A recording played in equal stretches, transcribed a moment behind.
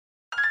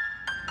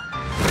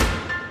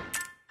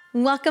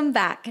Welcome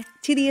back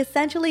to the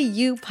Essentially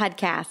You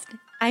podcast.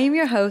 I am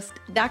your host,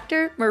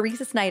 Dr.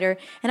 Marisa Snyder,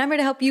 and I'm here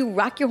to help you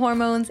rock your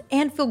hormones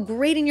and feel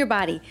great in your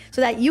body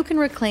so that you can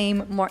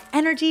reclaim more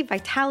energy,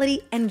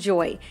 vitality, and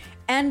joy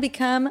and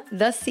become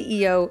the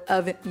CEO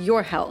of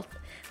your health.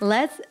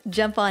 Let's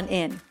jump on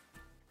in.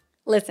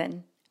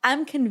 Listen,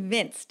 I'm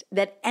convinced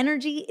that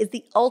energy is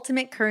the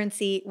ultimate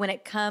currency when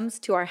it comes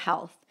to our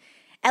health.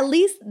 At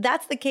least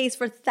that's the case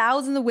for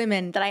thousands of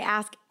women that I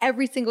ask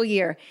every single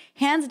year.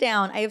 Hands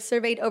down, I have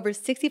surveyed over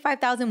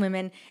 65,000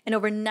 women, and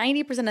over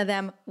 90% of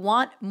them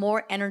want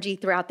more energy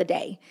throughout the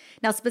day.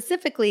 Now,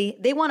 specifically,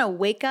 they want to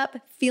wake up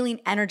feeling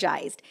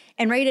energized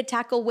and ready to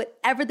tackle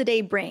whatever the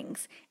day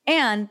brings.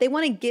 And they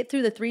want to get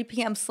through the 3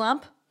 p.m.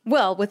 slump,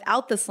 well,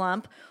 without the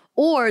slump,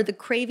 or the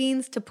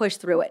cravings to push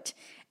through it.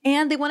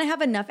 And they want to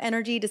have enough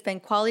energy to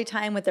spend quality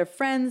time with their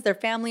friends, their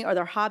family, or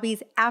their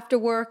hobbies after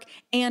work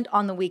and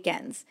on the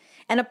weekends.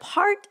 And a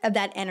part of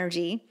that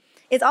energy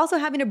is also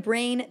having a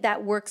brain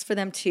that works for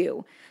them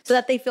too, so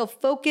that they feel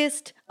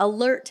focused,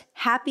 alert,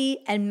 happy,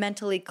 and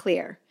mentally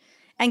clear.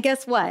 And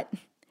guess what?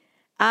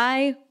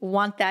 I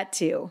want that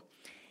too.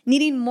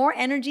 Needing more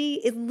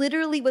energy is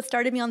literally what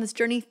started me on this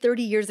journey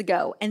 30 years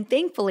ago. And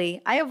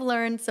thankfully, I have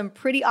learned some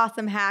pretty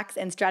awesome hacks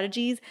and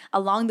strategies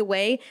along the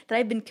way that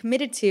I've been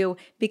committed to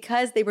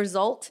because they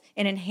result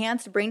in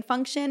enhanced brain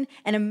function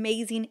and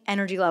amazing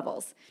energy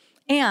levels.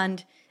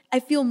 And I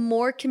feel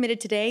more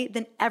committed today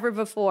than ever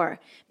before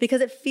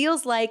because it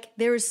feels like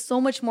there is so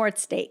much more at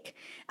stake.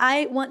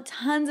 I want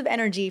tons of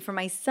energy for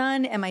my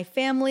son and my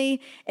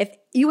family. If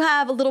you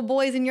have little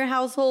boys in your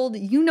household,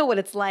 you know what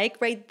it's like,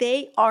 right?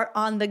 They are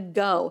on the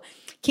go.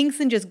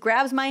 Kingston just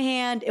grabs my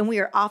hand and we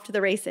are off to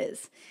the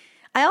races.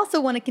 I also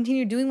want to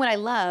continue doing what I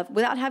love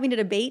without having to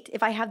debate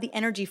if I have the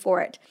energy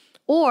for it,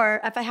 or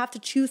if I have to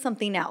choose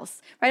something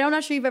else, right? I'm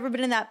not sure you've ever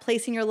been in that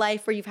place in your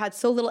life where you've had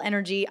so little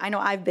energy. I know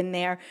I've been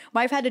there,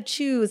 where I've had to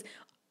choose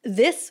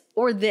this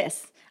or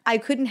this. I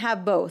couldn't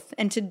have both.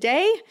 And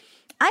today,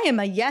 I am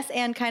a yes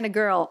and kind of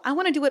girl. I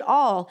want to do it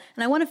all,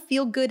 and I want to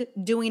feel good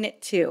doing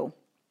it too.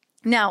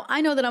 Now, I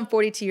know that I'm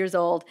 42 years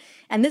old,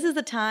 and this is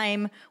the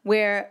time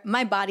where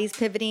my body's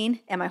pivoting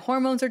and my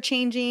hormones are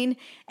changing,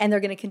 and they're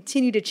going to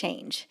continue to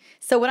change.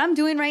 So what I'm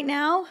doing right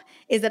now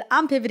is that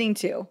I'm pivoting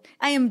too.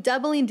 I am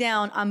doubling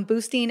down on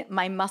boosting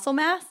my muscle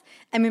mass.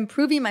 I'm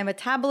improving my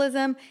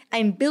metabolism.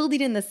 I'm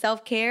building in the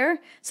self-care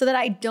so that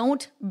I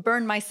don't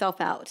burn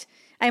myself out.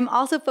 I'm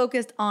also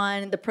focused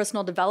on the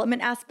personal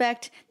development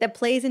aspect that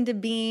plays into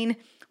being,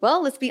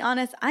 well, let's be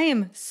honest, I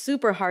am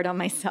super hard on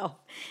myself.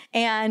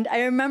 And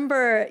I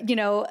remember,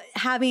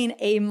 having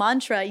a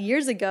mantra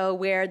years ago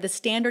where the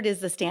standard is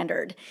the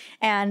standard,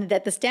 and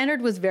that the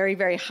standard was very,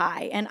 very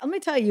high. And let me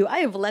tell you, I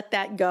have let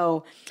that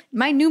go.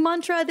 My new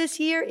mantra this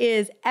year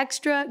is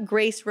extra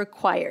grace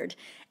required.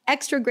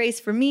 Extra grace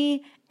for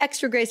me,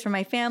 extra grace for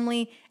my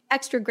family,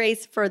 extra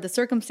grace for the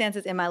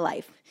circumstances in my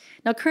life.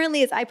 Now,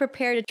 currently, as I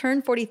prepare to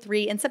turn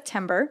 43 in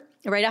September,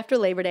 right after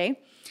Labor Day,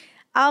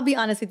 I'll be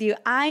honest with you,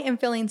 I am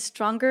feeling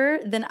stronger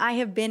than I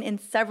have been in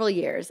several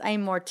years. I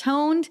am more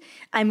toned.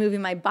 I'm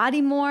moving my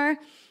body more.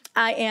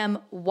 I am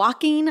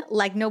walking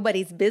like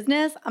nobody's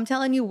business. I'm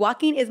telling you,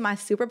 walking is my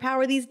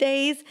superpower these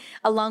days,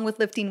 along with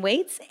lifting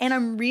weights. And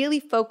I'm really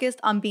focused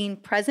on being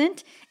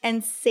present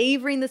and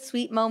savoring the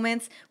sweet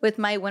moments with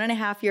my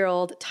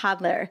 1.5-year-old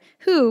toddler,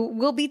 who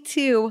will be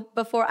 2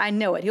 before I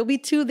know it. He'll be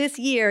 2 this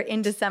year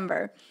in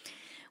December.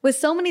 With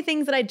so many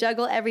things that I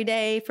juggle every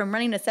day, from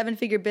running a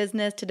 7-figure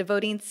business to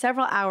devoting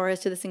several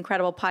hours to this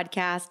incredible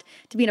podcast,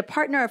 to being a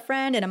partner, a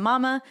friend, and a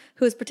mama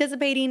who is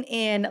participating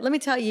in, let me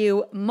tell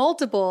you,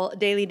 multiple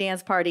daily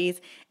dance parties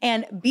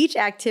and beach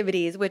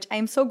activities, which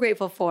I'm so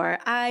grateful for.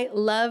 I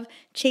love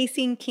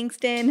chasing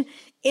Kingston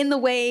in the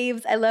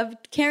waves. I love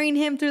carrying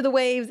him through the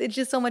waves. It's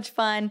just so much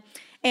fun.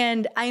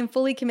 And I am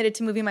fully committed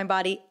to moving my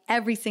body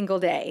every single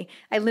day.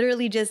 I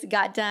literally just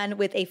got done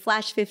with a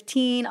Flash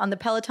 15 on the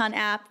Peloton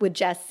app with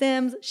Jess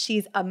Sims.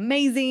 She's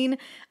amazing.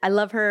 I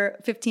love her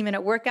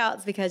 15-minute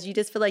workouts because you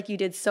just feel like you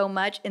did so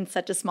much in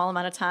such a small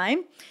amount of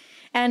time.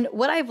 And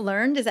what I've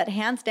learned is that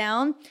hands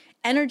down,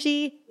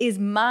 energy is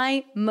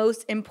my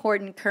most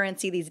important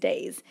currency these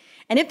days.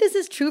 And if this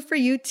is true for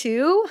you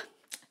too,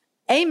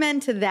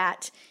 amen to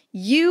that.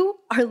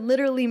 You are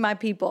literally my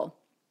people.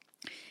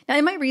 Now,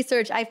 in my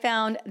research, I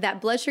found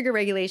that blood sugar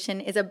regulation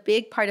is a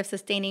big part of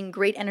sustaining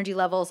great energy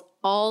levels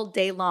all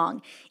day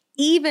long,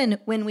 even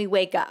when we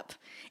wake up.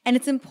 And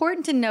it's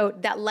important to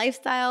note that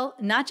lifestyle,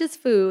 not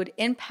just food,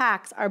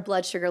 impacts our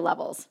blood sugar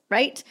levels,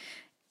 right?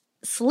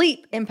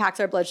 Sleep impacts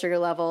our blood sugar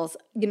levels.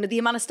 The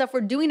amount of stuff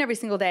we're doing every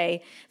single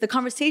day, the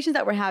conversations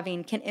that we're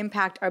having can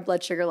impact our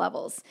blood sugar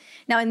levels.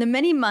 Now, in the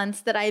many months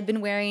that I have been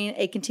wearing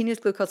a continuous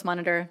glucose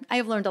monitor, I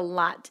have learned a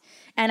lot,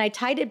 and I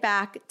tied it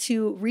back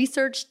to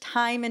research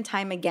time and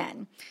time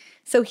again.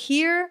 So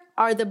here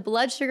are the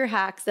blood sugar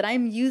hacks that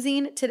I'm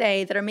using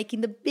today that are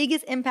making the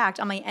biggest impact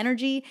on my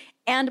energy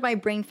and my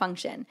brain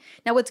function.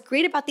 Now, what's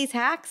great about these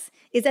hacks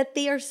is that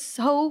they are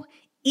so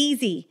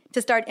easy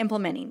to start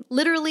implementing.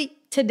 Literally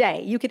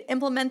today, you could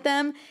implement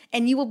them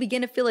and you will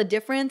begin to feel a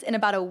difference in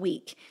about a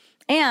week.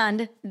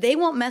 And they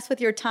won't mess with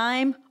your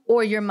time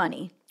or your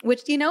money,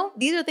 which, these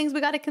are things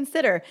we got to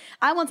consider.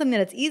 I want something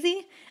that's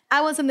easy. I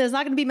want something that's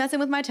not going to be messing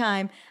with my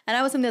time. And I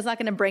want something that's not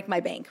going to break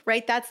my bank,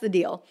 right? That's the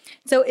deal.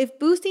 So if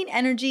boosting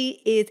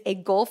energy is a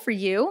goal for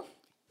you,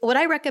 what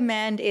I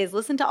recommend is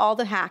listen to all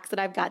the hacks that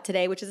I've got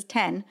today, which is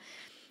 10.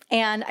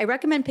 And I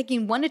recommend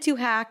picking 1 to 2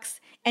 hacks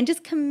and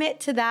just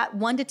commit to that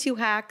 1 to 2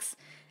 hacks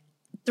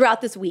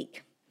throughout this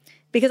week.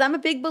 Because I'm a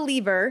big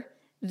believer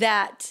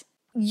that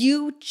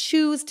you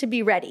choose to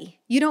be ready.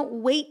 You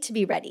don't wait to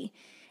be ready.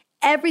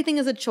 Everything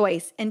is a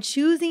choice, and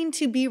choosing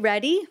to be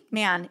ready,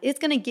 man, it's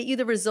going to get you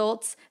the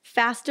results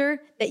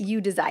faster that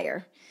you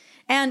desire.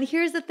 And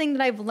here's the thing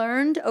that I've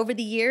learned over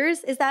the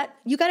years is that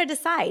you got to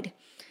decide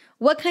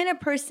what kind of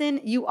person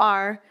you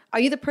are. Are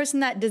you the person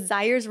that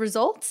desires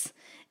results?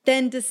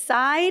 Then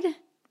decide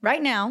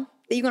right now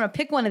that you're going to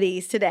pick one of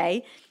these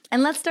today,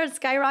 and let's start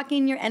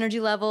skyrocketing your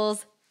energy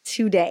levels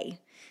today.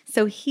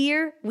 So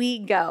here we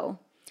go.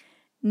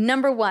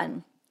 Number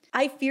 1,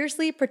 I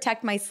fiercely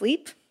protect my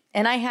sleep.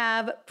 And I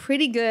have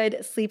pretty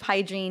good sleep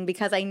hygiene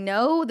because I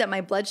know that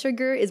my blood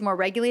sugar is more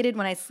regulated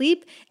when I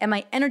sleep and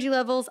my energy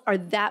levels are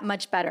that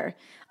much better.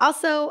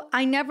 Also,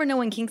 I never know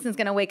when Kingston's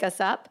going to wake us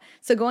up.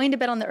 So going to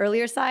bed on the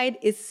earlier side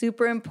is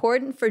super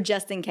important for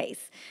just in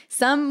case.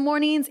 Some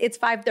mornings it's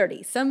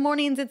 5:30. Some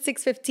mornings it's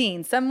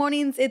 6:15. Some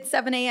mornings it's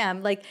 7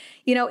 a.m.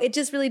 It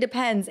just really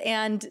depends.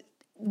 And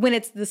when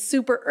it's the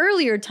super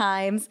earlier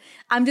times,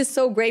 I'm just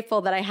so grateful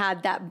that I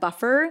had that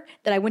buffer,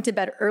 that I went to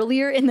bed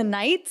earlier in the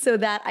night so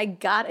that I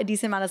got a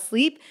decent amount of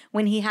sleep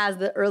when he has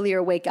the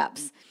earlier wake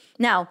ups.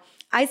 Now,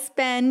 I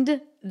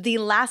spend the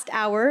last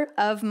hour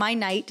of my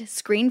night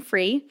screen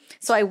free.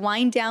 So I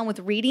wind down with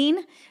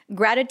reading,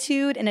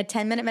 gratitude, and a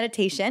 10-minute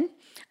meditation.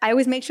 I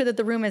always make sure that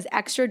the room is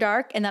extra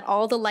dark and that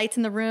all the lights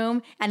in the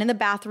room and in the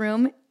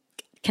bathroom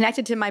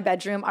connected to my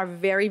bedroom are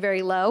very,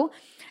 very low.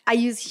 I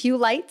use hue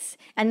lights,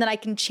 and then I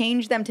can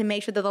change them to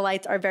make sure that the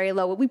lights are very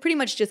low. We pretty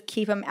much just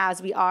keep them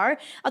as we are.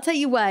 I'll tell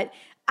you what,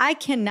 I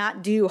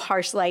cannot do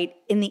harsh light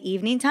in the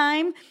evening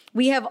time.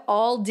 We have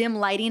all dim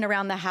lighting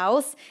around the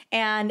house,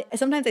 and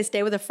sometimes I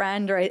stay with a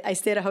friend or I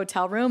stay at a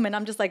hotel room, and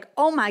I'm just like,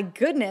 oh my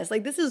goodness,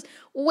 this is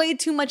way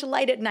too much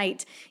light at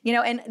night.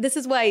 And this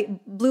is why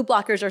blue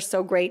blockers are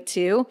so great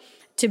too,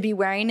 to be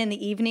wearing in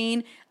the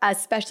evening,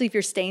 especially if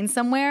you're staying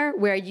somewhere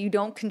where you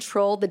don't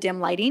control the dim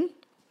lighting.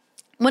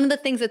 One of the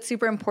things that's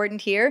super important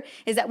here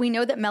is that we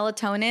know that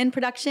melatonin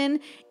production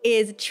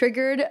is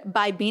triggered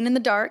by being in the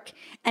dark,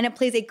 and it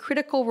plays a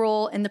critical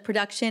role in the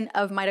production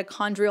of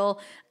mitochondrial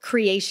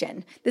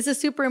creation. This is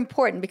super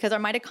important because our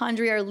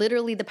mitochondria are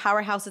literally the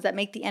powerhouses that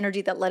make the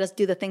energy that let us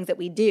do the things that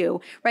we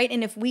do, right?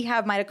 And if we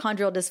have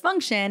mitochondrial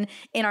dysfunction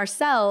in our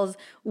cells,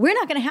 we're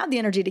not going to have the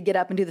energy to get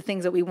up and do the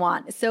things that we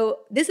want. So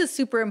this is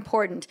super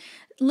important.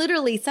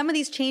 Literally, some of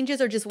these changes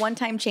are just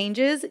one-time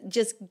changes.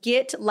 Just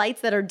get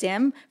lights that are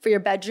dim for your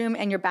bedroom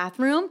and your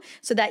bathroom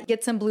so that you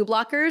get some blue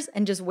blockers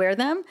and just wear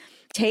them.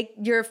 Take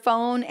your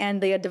phone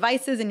and the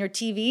devices and your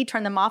TV,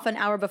 turn them off an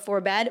hour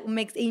before bed. It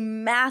makes a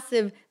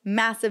massive,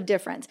 massive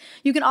difference.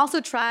 You can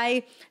also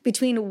try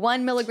between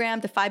 1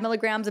 milligram to 5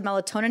 milligrams of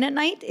melatonin at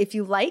night if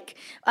you like.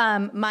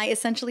 My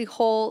Essentially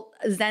Whole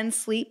Zen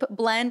Sleep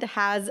blend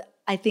has,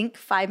 I think,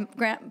 5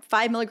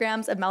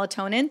 milligrams of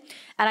melatonin.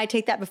 And I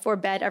take that before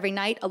bed every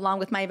night along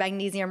with my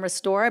Magnesium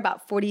Restore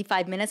about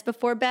 45 minutes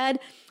before bed.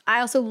 I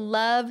also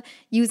love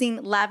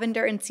using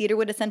lavender and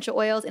cedarwood essential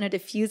oils in a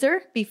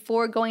diffuser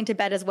before going to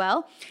bed as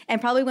well. And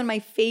probably one of my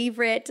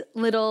favorite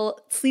little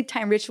sleep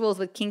time rituals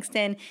with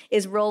Kingston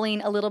is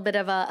rolling a little bit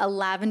of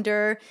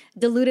a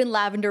diluted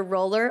lavender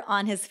roller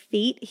on his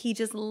feet. He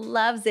just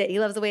loves it. He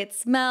loves the way it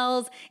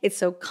smells. It's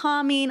so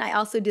calming. I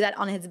also do that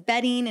on his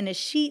bedding, in his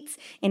sheets,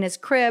 in his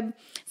crib.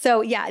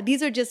 So yeah,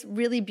 these are just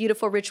really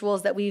beautiful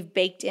rituals that we've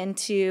baked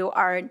into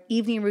our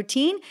evening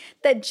routine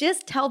that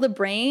just tell the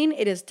brain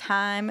it is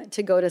time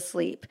to go to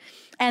sleep.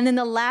 And then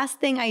the last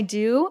thing I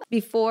do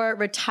before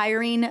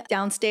retiring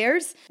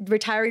downstairs,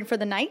 retiring for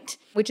the night,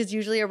 which is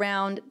usually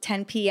around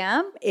 10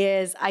 p.m.,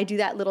 is I do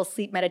that little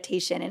sleep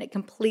meditation, and it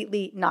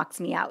completely knocks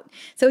me out.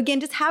 So again,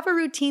 just have a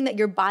routine that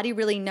your body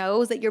really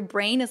knows, that your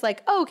brain is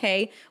like, oh,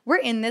 okay, we're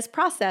in this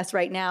process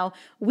right now.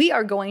 We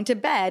are going to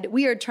bed.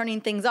 We are turning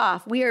things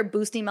off. We are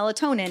boosting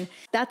melatonin.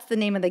 That's the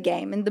name of the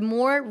game. And the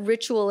more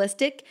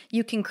ritualistic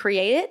you can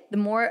create it, the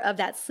more of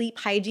that sleep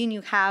hygiene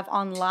you have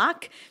on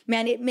lock,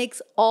 man, it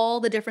makes all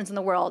the difference in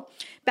the world.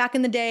 Back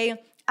in the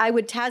day, I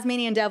would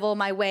Tasmanian devil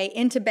my way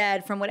into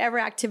bed from whatever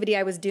activity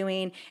I was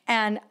doing,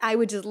 and I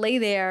would just lay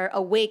there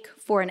awake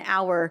for an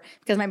hour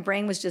because my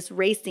brain was just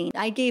racing.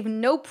 I gave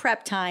no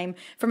prep time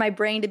for my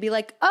brain to be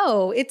like,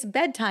 oh, it's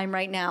bedtime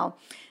right now.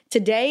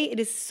 Today, it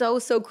is so,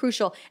 so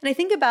crucial. And I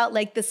think about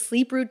the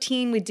sleep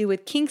routine we do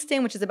with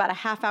Kingston, which is about a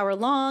half hour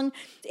long.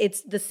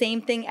 It's the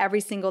same thing every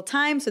single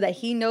time so that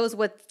he knows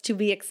what to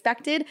be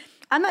expected.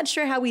 I'm not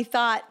sure how we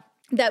thought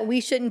that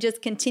we shouldn't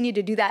just continue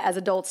to do that as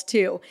adults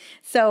too.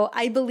 So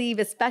I believe,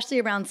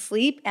 especially around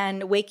sleep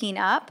and waking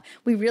up,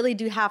 we really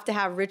do have to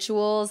have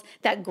rituals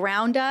that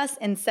ground us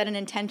and set an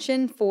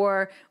intention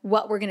for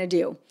what we're going to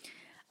do.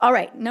 All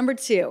right, number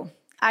 2.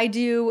 I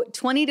do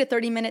 20 to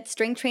 30 minute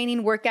strength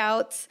training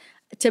workouts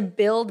to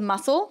build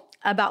muscle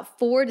about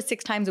 4 to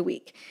 6 times a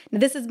week. Now,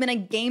 this has been a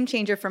game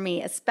changer for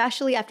me,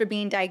 especially after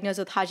being diagnosed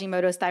with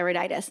Hashimoto's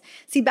thyroiditis.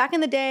 See, back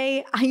in the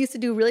day, I used to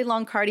do really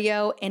long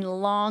cardio and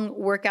long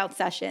workout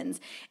sessions.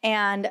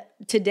 And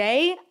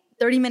today,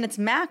 30 minutes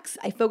max.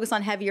 I focus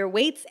on heavier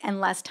weights and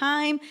less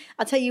time.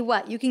 I'll tell you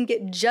what, you can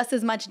get just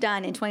as much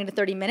done in 20 to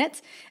 30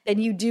 minutes than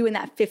you do in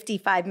that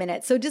 55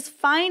 minutes. So just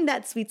find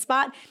that sweet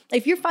spot.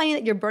 If you're finding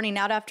that you're burning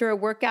out after a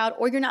workout,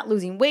 or you're not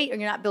losing weight, or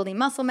you're not building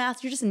muscle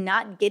mass, you're just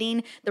not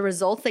getting the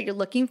results that you're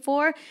looking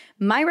for,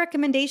 my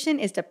recommendation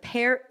is to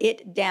pare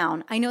it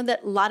down. I know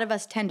that a lot of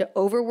us tend to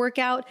overwork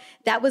out.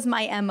 That was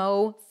my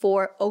MO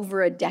for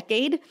over a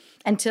decade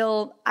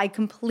until I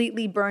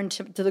completely burned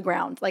to the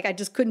ground. Like I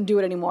just couldn't do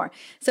it anymore.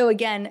 So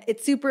again,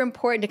 it's super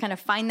important to kind of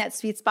find that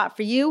sweet spot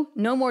for you.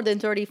 No more than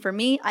 30 for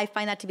me. I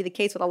find that to be the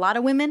case with a lot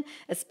of women,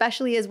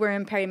 especially as we're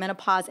in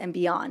perimenopause and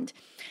beyond.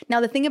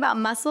 Now, the thing about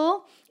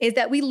muscle is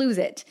that we lose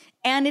it,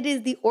 and it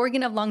is the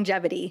organ of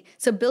longevity.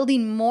 So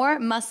building more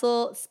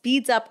muscle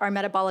speeds up our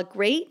metabolic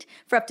rate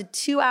for up to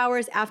 2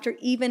 hours after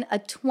even a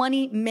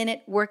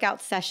 20-minute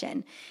workout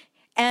session.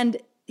 And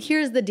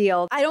here's the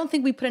deal. I don't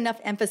think we put enough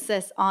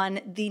emphasis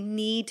on the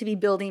need to be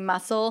building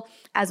muscle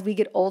as we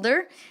get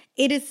older.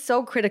 It is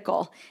so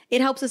critical.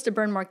 It helps us to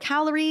burn more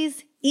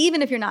calories,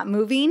 even if you're not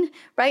moving,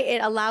 right?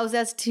 It allows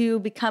us to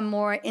become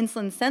more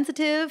insulin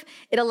sensitive.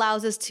 It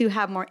allows us to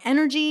have more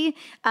energy.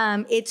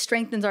 It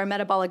strengthens our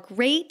metabolic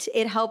rate.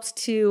 It helps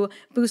to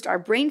boost our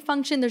brain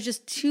function. There's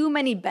just too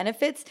many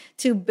benefits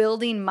to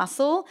building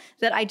muscle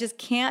that I just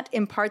can't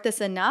impart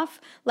this enough.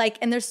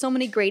 And there's so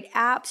many great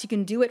apps. You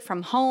can do it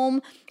from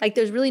home.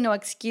 There's really no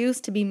excuse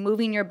to be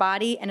moving your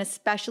body, and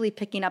especially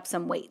picking up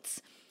some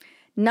weights.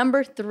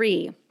 Number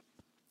 3.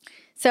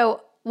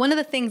 So one of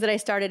the things that I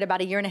started about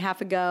 1.5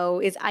 years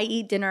ago is I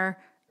eat dinner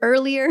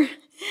earlier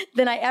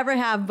than I ever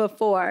have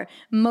before,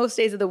 most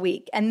days of the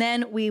week. And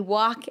then we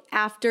walk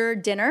after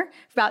dinner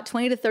for about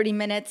 20 to 30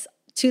 minutes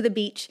to the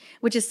beach,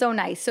 which is so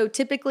nice. So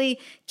typically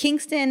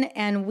Kingston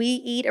and we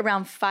eat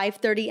around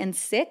 5:30 and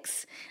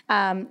 6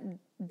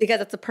 because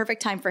that's the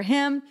perfect time for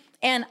him.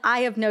 And I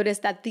have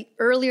noticed that the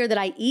earlier that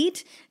I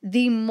eat,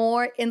 the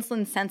more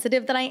insulin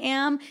sensitive that I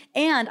am.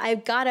 And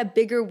I've got a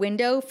bigger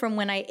window from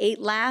when I ate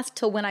last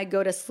till when I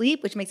go to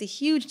sleep, which makes a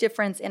huge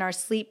difference in our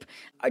sleep,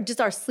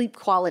 just our sleep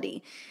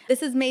quality.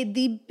 This has made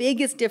the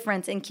biggest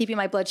difference in keeping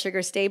my blood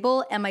sugar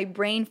stable and my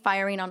brain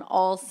firing on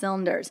all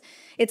cylinders.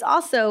 It's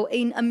also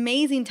an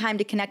amazing time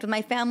to connect with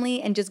my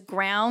family and just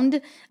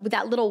ground. With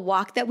that little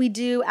walk that we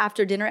do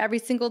after dinner every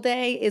single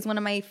day is one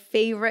of my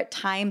favorite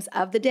times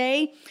of the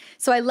day.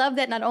 So I love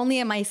that not only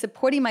am I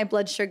supporting my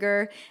blood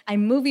sugar,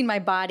 I'm moving my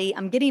body,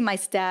 I'm getting my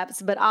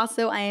steps, but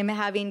also I am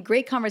having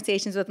great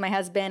conversations with my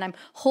husband. I'm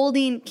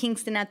holding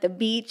Kingston at the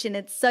beach, and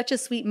it's such a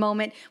sweet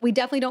moment. We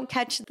definitely don't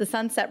catch the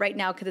sunset right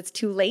now because it's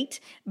too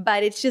late,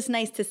 but it's just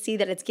nice to see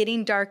that it's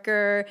getting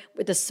darker,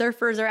 with the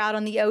surfers are out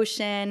on the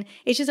ocean.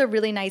 It's just a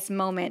really nice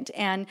moment.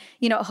 And,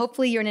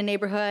 hopefully you're in a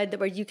neighborhood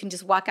where you can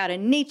just walk out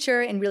in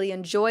nature and really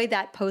enjoy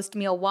that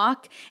post-meal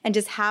walk and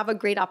just have a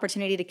great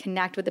opportunity to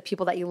connect with the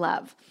people that you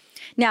love.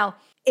 Now,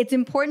 it's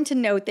important to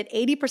note that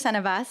 80%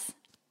 of us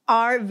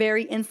are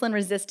very insulin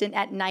resistant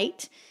at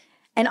night.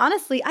 And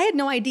honestly, I had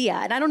no idea.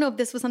 And I don't know if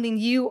this was something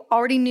you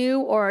already knew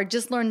or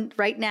just learned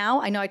right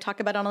now. I know I talk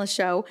about it on the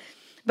show,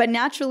 but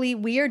naturally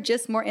we are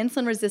just more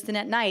insulin resistant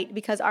at night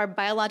because our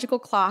biological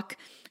clock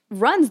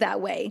runs that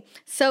way.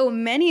 So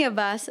many of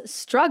us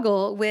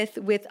struggle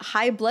with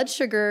high blood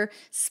sugar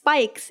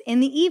spikes in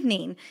the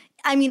evening.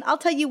 I mean, I'll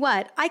tell you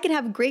what, I could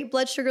have great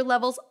blood sugar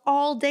levels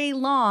all day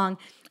long,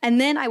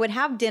 and then I would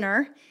have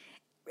dinner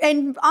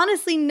and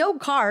honestly, no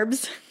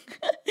carbs.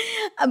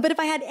 But if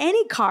I had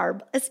any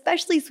carb,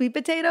 especially sweet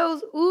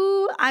potatoes,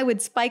 I would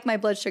spike my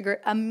blood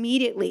sugar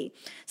immediately.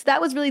 So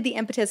that was really the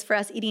impetus for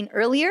us eating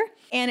earlier,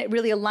 and it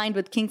really aligned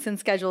with Kingston's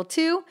schedule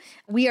too.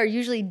 We are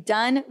usually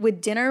done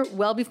with dinner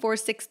well before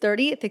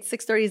 6:30. I think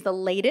 6:30 is the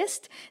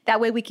latest. That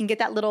way we can get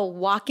that little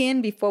walk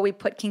in before we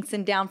put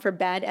Kingston down for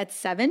bed at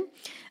 7.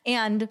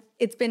 And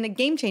it's been a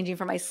game changing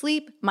for my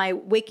sleep, my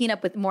waking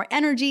up with more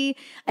energy.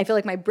 I feel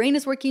like my brain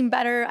is working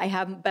better. I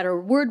have better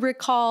word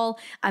recall.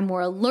 I'm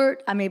more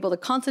alert. I'm able to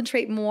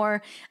concentrate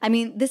more. I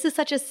mean, this is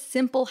such a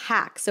simple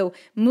hack. So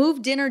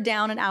move dinner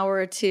down an hour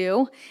or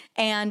 2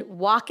 and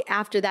walk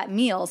after that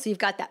meal. So you've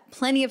got that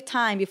plenty of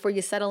time before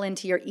you settle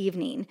into your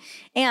evening.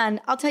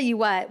 And I'll tell you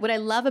what I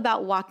love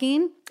about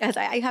walking, as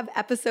I have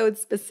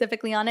episodes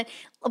specifically on it,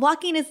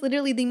 walking is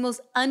literally the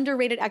most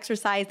underrated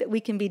exercise that we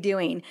can be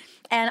doing.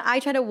 And I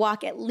try to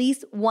walk at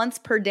least once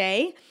per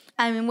day.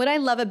 And what I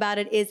love about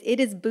it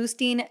is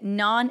boosting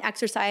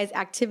non-exercise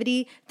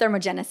activity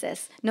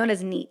thermogenesis, known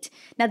as NEAT.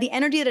 Now, the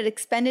energy that is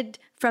expended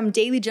from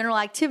daily general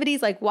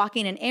activities like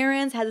walking and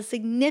errands has a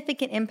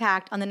significant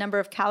impact on the number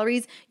of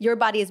calories your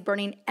body is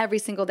burning every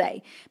single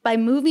day. By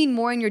moving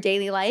more in your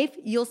daily life,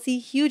 you'll see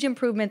huge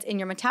improvements in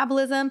your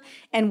metabolism,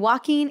 and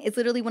walking is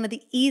literally one of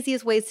the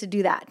easiest ways to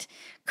do that.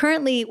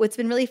 Currently, what's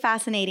been really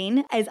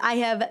fascinating is I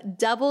have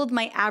doubled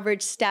my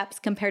average steps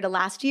compared to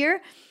last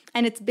year.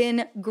 and it's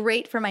been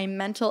great for my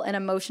mental and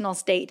emotional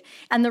state.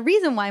 And the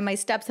reason why my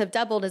steps have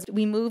doubled is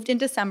we moved in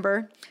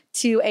December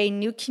to a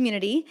new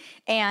community,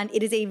 and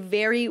it is a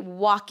very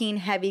walking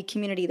heavy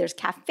community. There's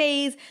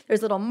cafes,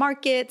 there's little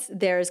markets,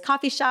 there's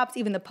coffee shops,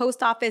 even the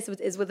post office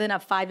is within a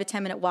 5 to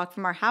 10 minute walk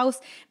from our house,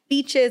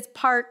 beaches,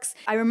 parks.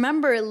 I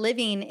remember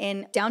living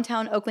in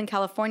downtown Oakland,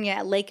 California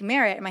at Lake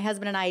Merritt, my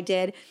husband and I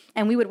did,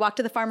 and we would walk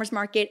to the farmer's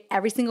market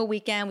every single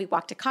weekend. We'd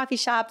walk to coffee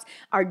shops,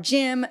 our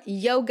gym,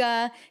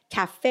 yoga,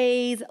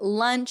 cafes,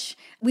 lunch.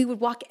 We would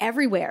walk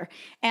everywhere.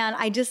 And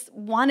I just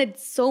wanted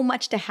so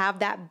much to have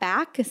that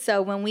back.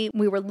 So when we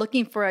were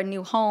looking for a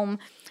new home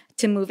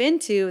to move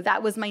into,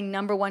 that was my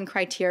number one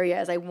criteria,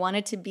 as I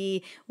wanted to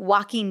be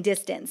walking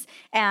distance.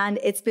 And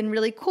it's been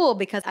really cool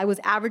because I was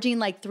averaging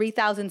like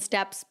 3,000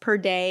 steps per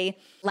day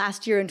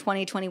last year in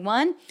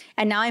 2021.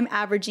 And now I'm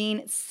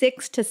averaging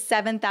 6,000 to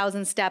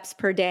 7,000 steps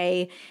per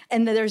day.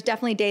 And there's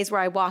definitely days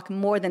where I walk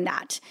more than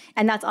that.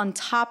 And that's on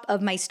top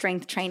of my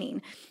strength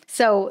training.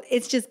 So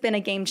it's just been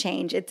a game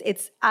change.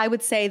 I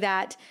would say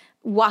that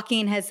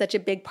walking has such a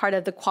big part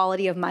of the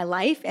quality of my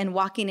life, and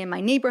walking in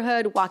my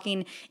neighborhood,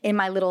 walking in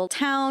my little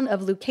town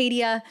of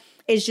Leucadia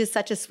is just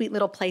such a sweet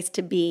little place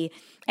to be.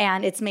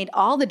 And it's made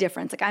all the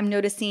difference. Like, I'm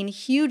noticing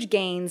huge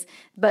gains,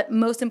 but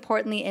most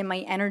importantly in my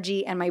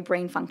energy and my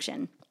brain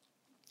function.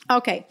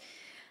 Okay.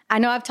 I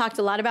know I've talked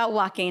a lot about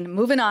walking.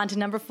 Moving on to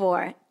number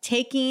 4,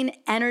 taking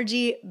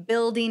energy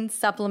building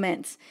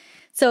supplements.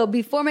 So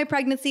before my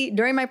pregnancy,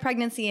 during my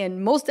pregnancy,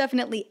 and most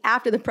definitely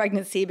after the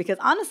pregnancy, because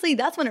honestly,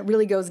 that's when it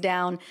really goes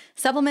down,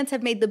 supplements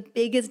have made the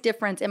biggest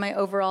difference in my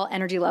overall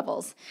energy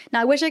levels.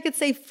 Now, I wish I could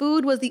say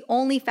food was the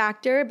only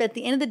factor, but at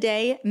the end of the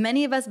day,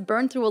 many of us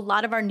burn through a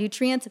lot of our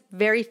nutrients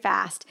very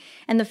fast.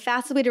 And the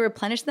fastest way to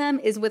replenish them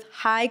is with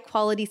high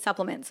quality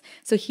supplements.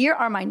 So here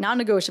are my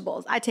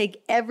non-negotiables. I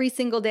take every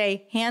single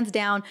day, hands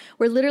down.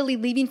 We're literally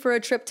leaving for a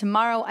trip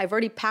tomorrow. I've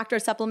already packed our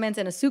supplements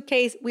in a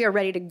suitcase. We are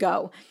ready to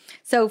go.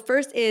 So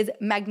first is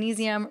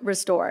Magnesium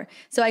Restore.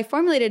 So I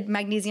formulated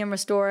Magnesium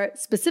Restore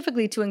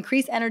specifically to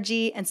increase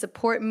energy and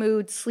support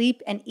mood,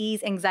 sleep, and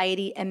ease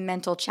anxiety and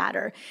mental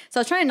chatter. So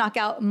I was trying to knock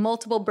out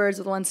multiple birds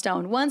with one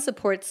stone. One,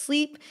 supports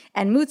sleep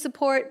and mood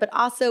support, but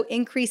also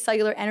increase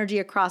cellular energy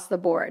across the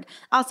board.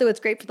 Also, it's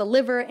great for the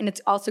liver, and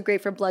it's also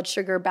great for blood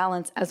sugar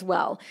balance as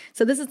well.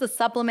 So this is the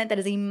supplement that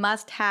is a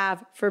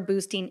must-have for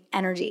boosting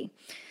energy.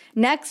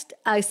 Next,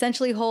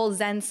 Essentially Whole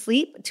Zen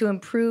Sleep to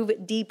improve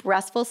deep,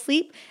 restful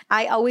sleep.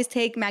 I always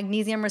take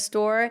Magnesium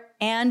Restore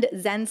and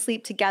Zen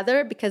Sleep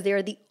together because they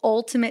are the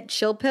ultimate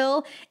chill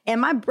pill, and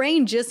my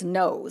brain just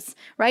knows,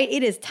 right?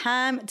 It is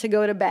time to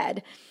go to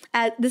bed.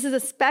 This is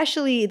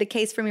especially the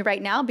case for me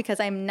right now because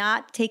I'm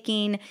not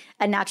taking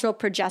a natural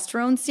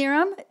progesterone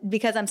serum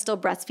because I'm still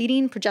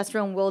breastfeeding.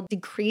 Progesterone will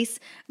decrease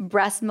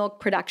breast milk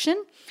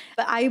production.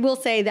 But I will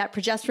say that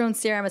progesterone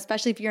serum,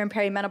 especially if you're in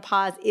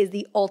perimenopause, is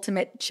the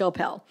ultimate chill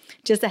pill.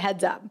 Just a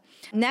heads up.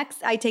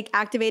 Next, I take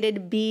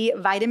activated B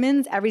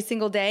vitamins every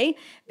single day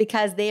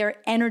because they are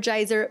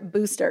energizer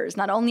boosters.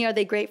 Not only are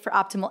they great for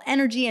optimal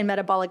energy and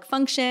metabolic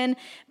function,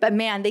 but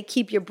man, they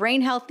keep your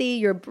brain healthy,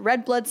 your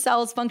red blood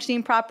cells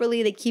functioning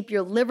properly, they keep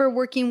your liver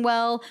working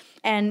well,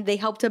 and they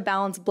help to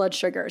balance blood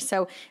sugar.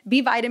 So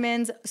B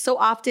vitamins, so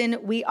often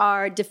we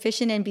are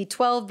deficient in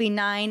B12,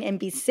 B9, and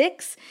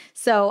B6.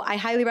 So I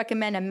highly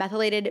recommend a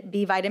methylated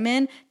B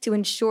vitamin to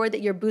ensure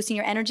that you're boosting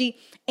your energy.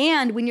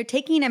 And when you're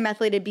taking a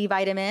methylated B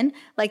vitamin,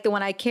 like the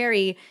one I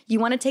carry, you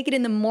want to take it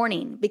in the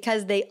morning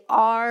because they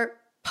are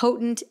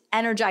potent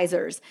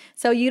energizers.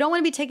 So you don't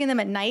want to be taking them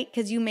at night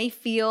because you may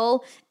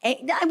feel, I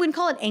wouldn't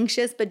call it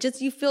anxious, but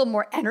just you feel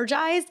more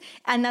energized.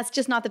 And that's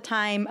just not the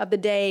time of the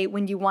day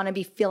when you want to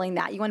be feeling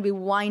that. You want to be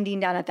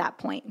winding down at that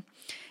point.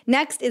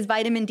 Next is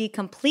Vitamin D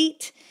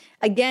Complete.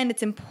 Again,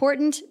 it's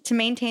important to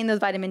maintain those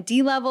vitamin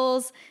D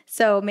levels.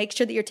 So make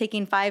sure that you're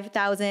taking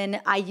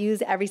 5,000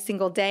 IUs every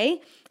single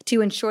day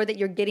to ensure that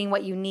you're getting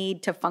what you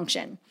need to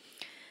function.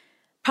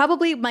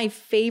 Probably my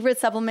favorite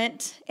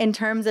supplement in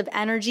terms of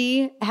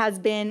energy has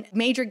been a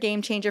major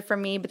game changer for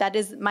me, but that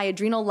is my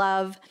Adrenal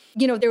Love.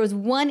 You know, there was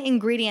one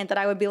ingredient that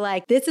I would be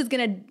like, this is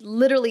going to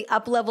literally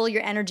up-level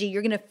your energy.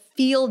 You're going to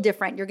feel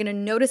different. You're going to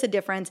notice a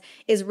difference,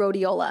 is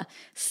rhodiola.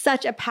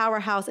 Such a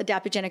powerhouse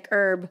adaptogenic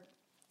herb.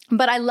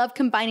 But I love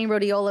combining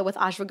rhodiola with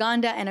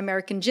ashwagandha and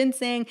American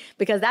ginseng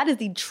because that is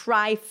the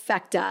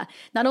trifecta,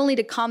 not only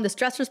to calm the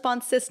stress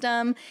response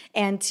system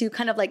and to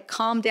kind of like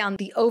calm down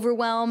the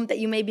overwhelm that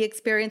you may be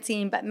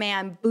experiencing, but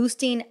man,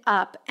 boosting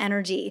up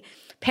energy.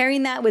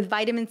 Pairing that with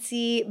vitamin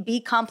C, B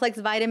complex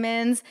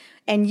vitamins,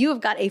 and you have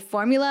got a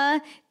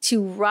formula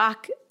to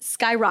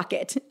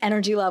skyrocket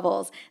energy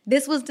levels.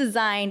 This was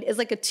designed as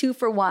like a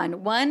 2-for-1.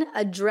 One,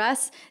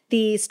 address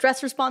the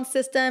stress response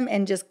system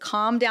and just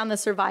calm down the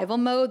survival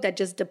mode that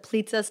just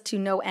depletes us to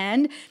no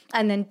end.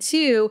 And then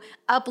 2,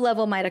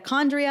 up-level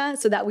mitochondria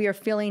so that we are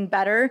feeling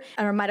better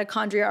and our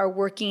mitochondria are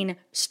working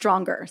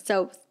stronger.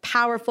 So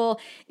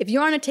powerful. If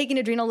you aren't taking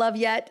Adrenal Love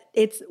yet,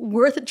 it's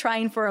worth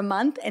trying for a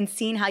month and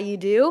seeing how you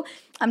do.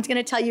 I'm just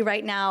going to tell you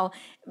right now,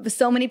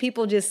 so many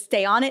people just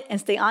stay on it and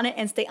stay on it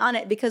and stay on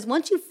it because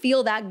once you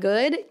feel that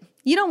good,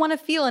 you don't want to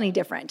feel any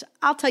different.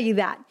 I'll tell you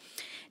that.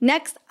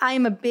 Next, I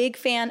am a big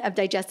fan of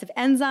digestive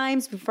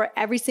enzymes before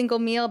every single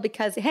meal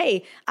because,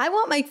 hey, I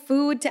want my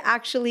food to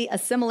actually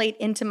assimilate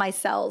into my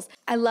cells.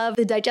 I love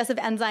the digestive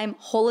enzyme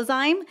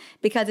Holozyme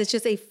because it's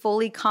just a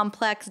fully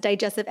complex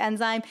digestive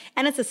enzyme,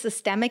 and it's a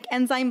systemic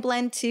enzyme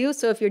blend too.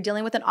 So if you're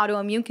dealing with an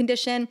autoimmune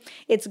condition,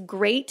 it's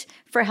great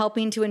for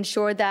helping to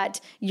ensure that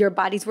your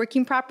body's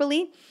working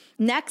properly.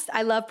 Next,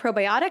 I love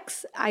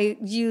probiotics. I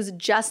use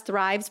Just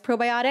Thrive's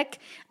probiotic.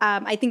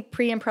 I think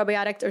pre and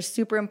probiotics are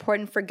super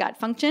important for gut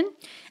function.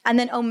 And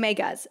then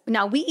omegas.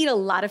 Now, we eat a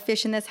lot of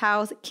fish in this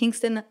house.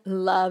 Kingston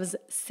loves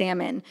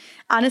salmon.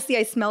 Honestly,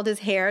 I smelled his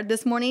hair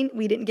this morning.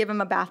 We didn't give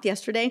him a bath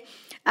yesterday.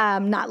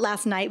 Not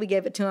last night. We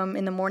gave it to him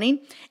in the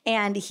morning.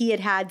 And he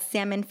had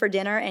salmon for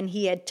dinner, and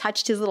he had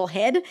touched his little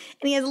head, and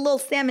he has a little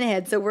salmon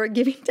head. So we're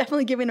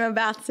definitely giving him a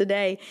bath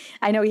today.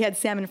 I know he had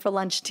salmon for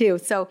lunch too.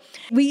 So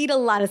we eat a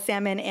lot of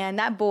salmon, and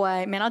that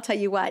boy, man, I'll tell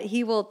you what,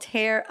 he will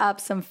tear up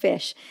some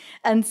fish.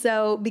 And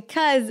so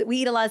because we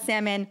eat a lot of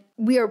salmon,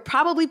 we are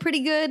probably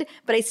pretty good,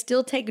 but I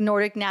still take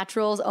Nordic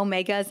Naturals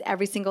omegas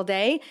every single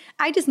day.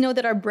 I just know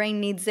that our brain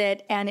needs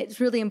it, and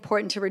it's really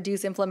important to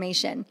reduce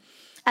inflammation.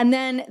 And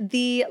then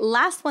the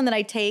last one that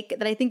I take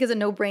that I think is a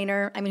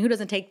no-brainer, I mean, who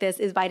doesn't take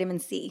this, is vitamin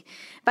C.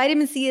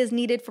 Vitamin C is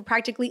needed for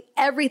practically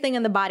everything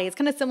in the body. It's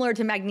kind of similar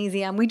to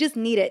magnesium. We just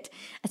need it.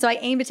 So I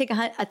aim to take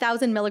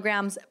 1,000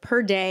 milligrams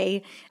per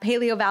day.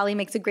 Paleo Valley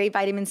makes a great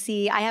vitamin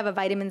C. I have a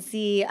vitamin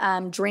C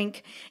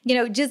drink,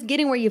 just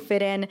getting where you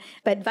fit in.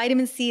 But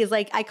vitamin C is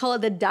like, I call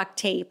it the duct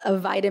tape of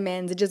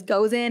vitamins. It just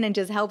goes in and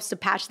just helps to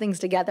patch things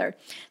together.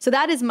 So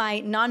that is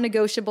my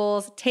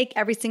non-negotiables, take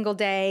every single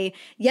day.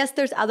 Yes,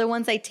 there's other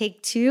ones I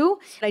take too.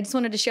 I just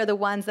wanted to share the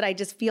ones that I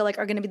just feel like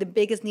are going to be the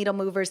biggest needle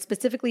movers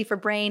specifically for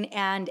brain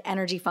and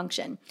energy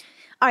function.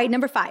 All right,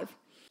 number 5.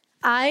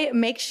 I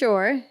make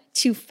sure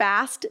to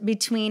fast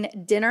between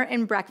dinner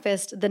and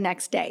breakfast the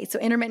next day. So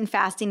intermittent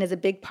fasting is a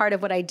big part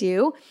of what I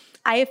do.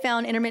 I have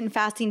found intermittent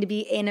fasting to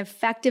be an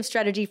effective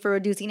strategy for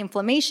reducing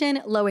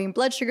inflammation, lowering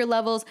blood sugar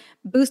levels,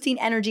 boosting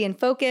energy and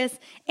focus,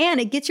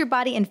 and it gets your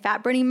body in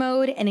fat burning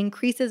mode and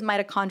increases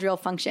mitochondrial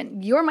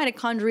function. Your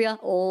mitochondria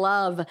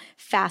love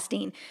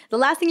fasting. The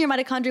last thing your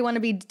mitochondria want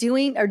to be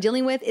doing or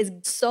dealing with is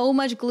so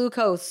much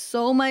glucose,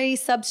 so many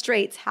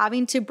substrates.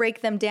 Having to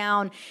break them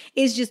down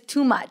is just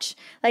too much.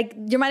 Like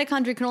your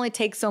mitochondria can only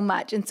take so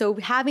much. And so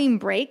having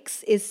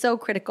breaks is so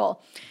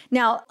critical.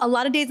 Now, a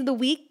lot of days of the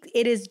week,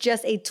 it is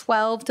just a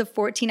 12 to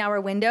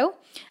 14-hour window.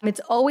 It's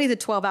always a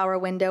 12-hour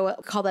window. I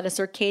call that a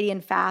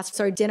circadian fast.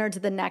 So dinner to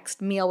the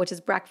next meal, which is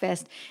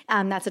breakfast,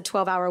 that's a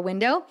 12-hour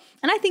window.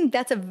 And I think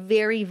that's a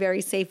very,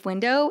 very safe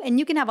window. And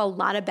you can have a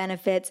lot of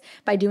benefits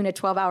by doing a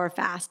 12-hour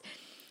fast.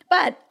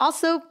 But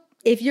also,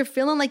 if you're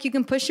feeling like you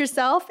can push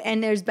yourself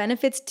and there's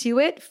benefits to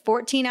it,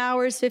 14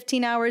 hours,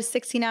 15 hours,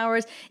 16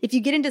 hours. If you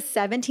get into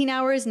 17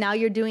 hours, now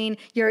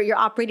you're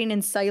operating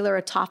in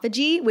cellular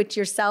autophagy, which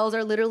your cells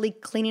are literally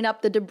cleaning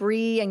up the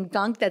debris and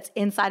gunk that's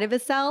inside of a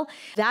cell.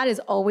 That is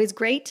always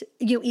great.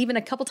 Even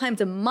a couple times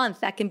a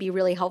month, that can be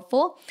really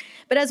helpful.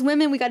 But as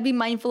women, we got to be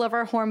mindful of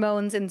our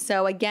hormones. And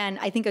so again,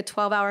 I think a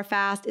 12-hour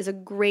fast is a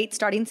great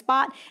starting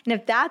spot. And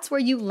if that's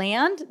where you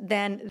land,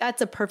 then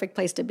that's a perfect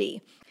place to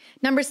be.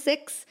 Number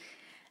 6,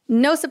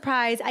 no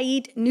surprise, I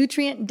eat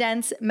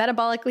nutrient-dense,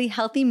 metabolically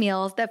healthy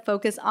meals that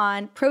focus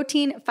on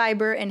protein,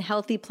 fiber, and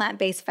healthy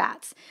plant-based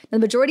fats. Now, the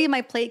majority of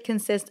my plate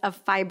consists of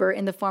fiber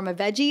in the form of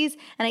veggies,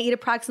 and I eat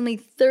approximately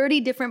 30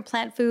 different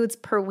plant foods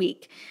per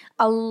week.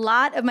 A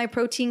lot of my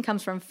protein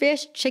comes from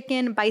fish,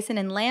 chicken, bison,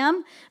 and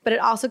lamb, but it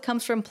also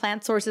comes from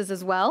plant sources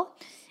as well.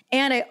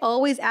 And I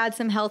always add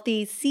some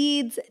healthy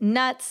seeds,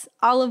 nuts,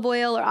 olive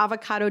oil, or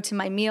avocado to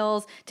my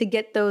meals to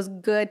get those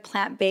good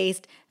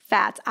plant-based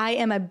fats. I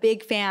am a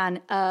big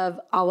fan of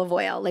olive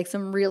oil, like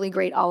some really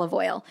great olive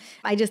oil.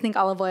 I just think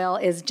olive oil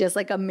is just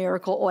like a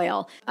miracle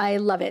oil. I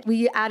love it.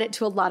 We add it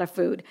to a lot of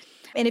food.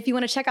 And if you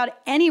want to check out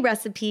any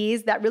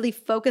recipes that really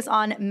focus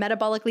on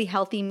metabolically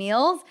healthy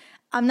meals,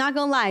 I'm not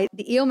going to lie,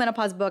 the EO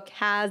Menopause book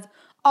has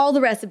all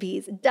the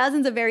recipes,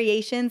 dozens of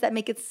variations that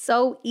make it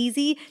so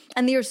easy,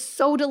 and they are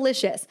so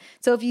delicious.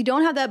 So if you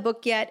don't have that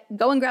book yet,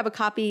 go and grab a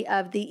copy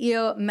of the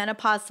EO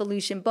Menopause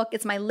Solution book.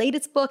 It's my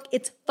latest book.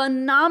 It's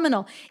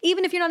phenomenal.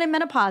 Even if you're not in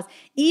menopause,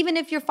 even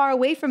if you're far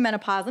away from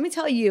menopause, let me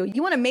tell you,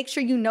 you want to make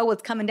sure you know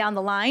what's coming down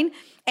the line.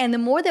 And the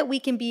more that we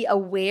can be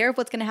aware of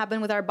what's going to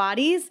happen with our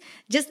bodies,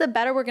 just the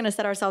better we're going to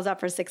set ourselves up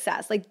for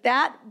success. Like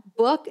that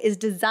book is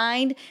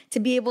designed to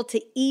be able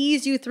to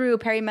ease you through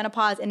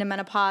perimenopause into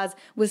menopause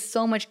with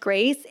so much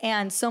grace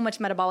and so much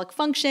metabolic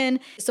function,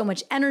 so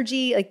much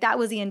energy. Like that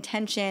was the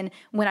intention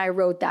when I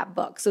wrote that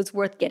book. So it's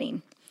worth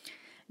getting.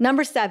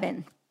 Number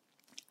 7,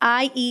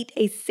 I eat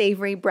a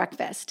savory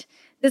breakfast.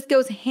 This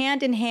goes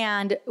hand in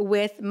hand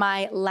with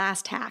my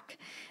last hack.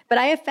 But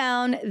I have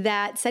found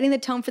that setting the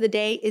tone for the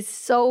day is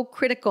so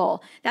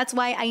critical. That's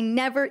why I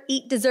never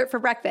eat dessert for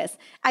breakfast.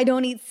 I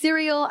don't eat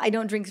cereal. I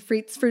don't drink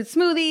fruit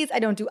smoothies. I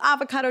don't do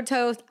avocado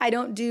toast. I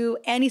don't do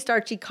any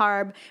starchy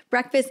carb.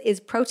 Breakfast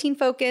is protein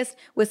focused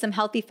with some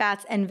healthy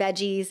fats and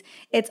veggies.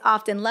 It's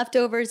often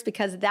leftovers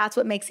because that's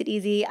what makes it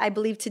easy. I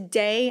believe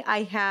today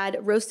I had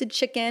roasted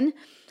chicken,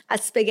 a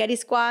spaghetti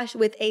squash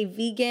with a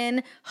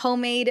vegan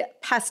homemade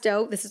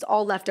pesto. This is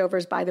all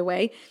leftovers, by the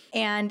way,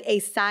 and a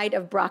side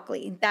of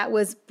broccoli. That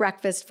was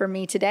breakfast for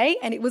me today,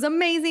 and it was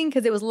amazing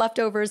because it was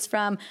leftovers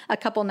from a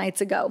couple nights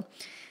ago.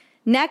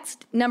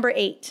 Next, number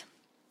 8.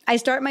 I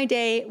start my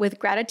day with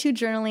gratitude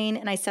journaling,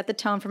 and I set the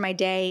tone for my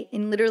day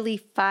in literally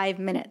 5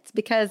 minutes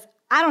because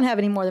I don't have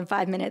any more than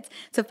 5 minutes.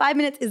 So 5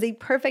 minutes is a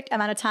perfect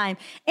amount of time.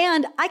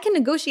 And I can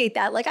negotiate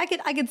that. Like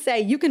I could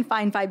say you can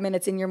find 5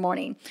 minutes in your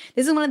morning.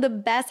 This is one of the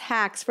best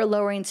hacks for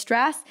lowering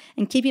stress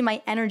and keeping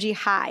my energy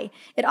high.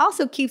 It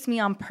also keeps me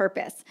on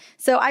purpose.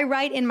 So I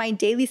write in my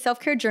daily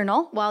self-care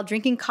journal while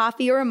drinking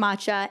coffee or a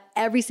matcha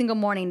every single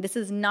morning. This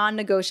is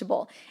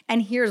non-negotiable.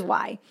 And here's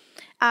why.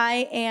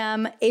 I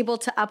am able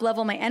to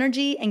up-level my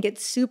energy and get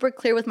super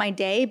clear with my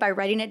day by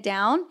writing it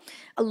down.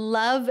 I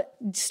love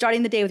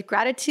starting the day with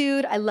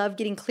gratitude. I love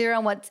getting clear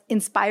on what's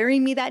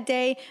inspiring me that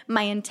day,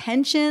 my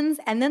intentions,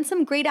 and then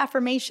some great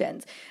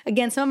affirmations.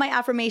 Again, some of my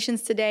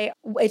affirmations today,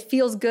 it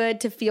feels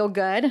good to feel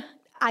good.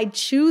 I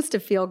choose to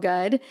feel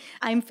good.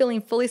 I'm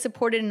feeling fully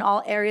supported in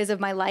all areas of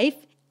my life.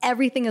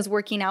 Everything is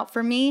working out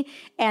for me.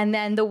 And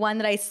then the one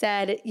that I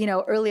said,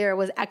 earlier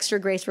was extra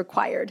grace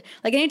required.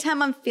 Like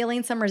anytime I'm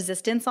feeling some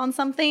resistance on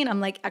something, I'm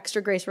like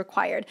extra grace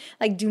required.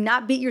 Like do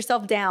not beat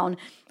yourself down.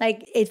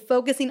 Like it's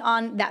focusing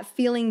on that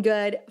feeling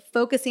good,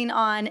 focusing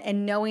on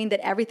and knowing that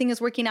everything is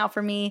working out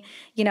for me,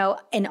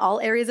 in all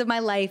areas of my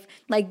life.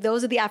 Like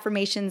those are the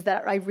affirmations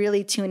that I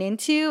really tune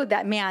into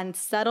that,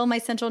 settle my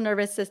central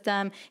nervous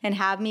system and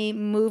have me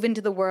move into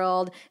the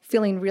world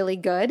feeling really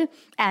good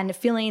and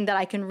feeling that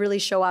I can really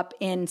show up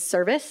in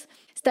service.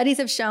 Studies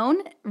have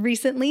shown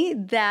recently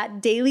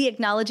that daily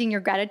acknowledging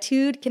your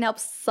gratitude can help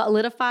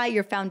solidify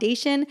your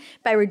foundation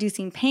by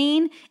reducing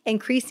pain,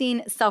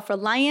 increasing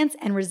self-reliance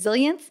and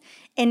resilience,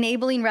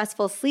 enabling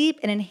restful sleep,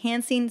 and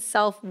enhancing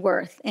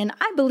self-worth. And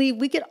I believe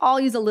we could all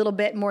use a little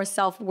bit more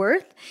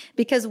self-worth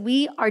because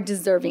we are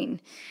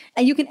deserving.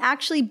 And you can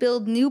actually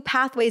build new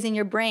pathways in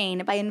your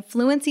brain by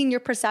influencing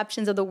your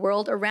perceptions of the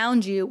world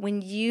around you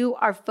when you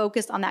are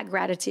focused on that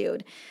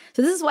gratitude.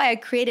 So this is why I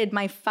created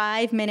my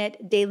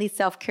 5-minute daily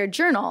self-care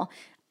journal.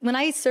 When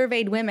I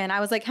surveyed women, I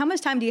was like, how much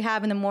time do you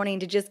have in the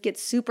morning to just get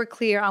super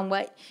clear on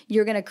what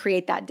you're going to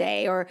create that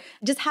day or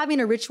just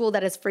having a ritual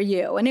that is for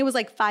you? And it was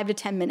like 5 to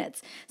 10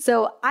 minutes.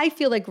 So I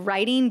feel like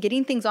writing,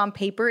 getting things on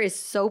paper is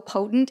so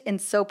potent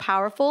and so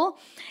powerful.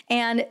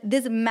 And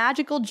this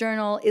magical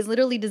journal is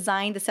literally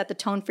designed to set the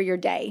tone for your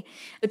day.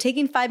 So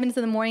taking 5 minutes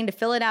in the morning to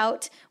fill it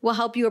out will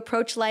help you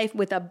approach life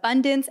with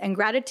abundance and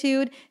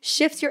gratitude,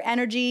 shifts your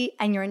energy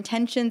and your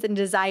intentions and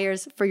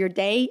desires for your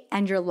day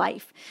and your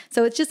life.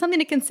 So it's just something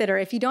to consider.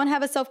 If you don't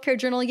have a self-care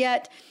journal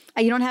yet,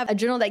 you don't have a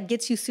journal that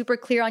gets you super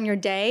clear on your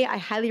day, I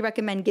highly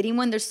recommend getting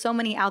one. There's so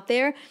many out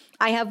there.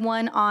 I have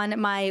one on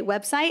my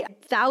website.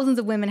 Thousands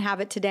of women have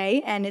it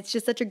today. And it's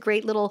just such a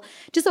great little,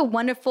 just a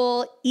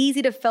wonderful,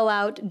 easy to fill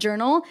out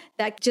journal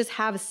that just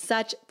have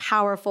such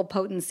powerful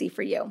potency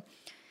for you.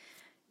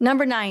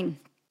 Number 9,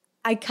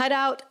 I cut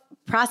out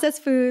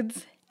processed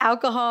foods,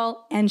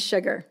 alcohol, and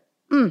sugar.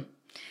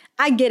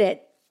 I get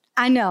it.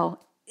 I know.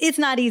 It's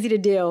not easy to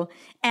do,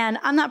 and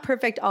I'm not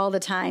perfect all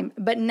the time,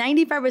 but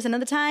 95% of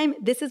the time,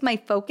 this is my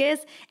focus,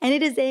 and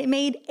it has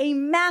made a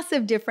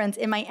massive difference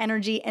in my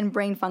energy and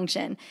brain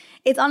function.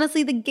 It's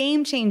honestly the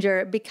game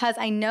changer because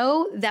I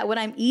know that what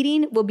I'm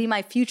eating will be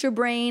my future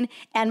brain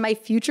and my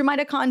future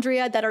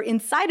mitochondria that are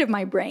inside of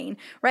my brain,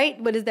 right?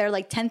 What is there,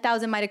 like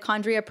 10,000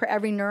 mitochondria per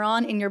every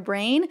neuron in your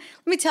brain?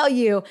 Let me tell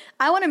you,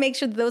 I want to make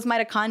sure that those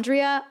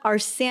mitochondria are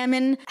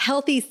salmon,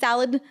 healthy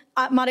salad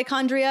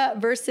mitochondria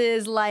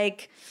versus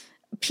like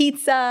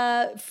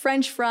pizza,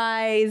 French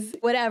fries,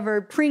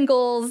 whatever,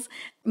 Pringles,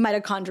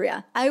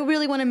 mitochondria. I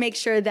really want to make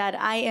sure that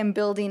I am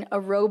building a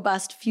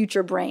robust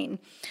future brain.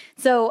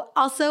 So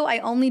also, I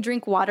only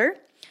drink water,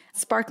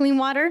 sparkling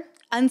water,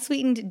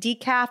 unsweetened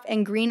decaf,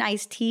 and green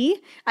iced tea.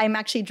 I'm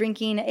actually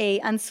drinking a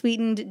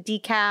unsweetened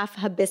decaf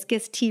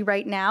hibiscus tea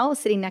right now,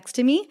 sitting next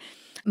to me.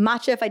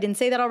 Matcha, if I didn't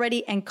say that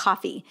already, and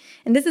coffee.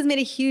 And this has made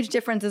a huge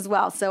difference as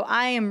well. So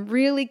I am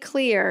really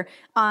clear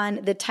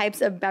on the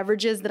types of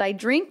beverages that I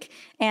drink,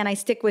 and I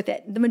stick with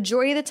it. The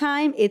majority of the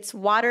time, it's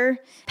water,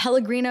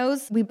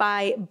 Pellegrinos. We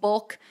buy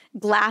bulk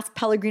glass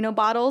Pellegrino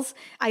bottles.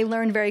 I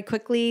learned very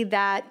quickly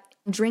that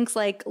drinks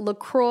like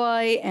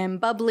LaCroix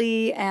and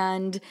Bubbly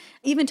and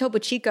even Topo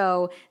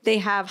Chico, they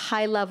have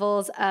high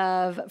levels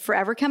of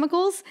forever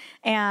chemicals.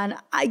 And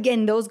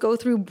again, those go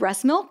through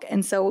breast milk.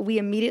 And so we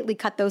immediately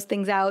cut those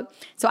things out.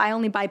 So I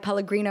only buy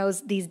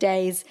Pellegrinos these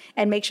days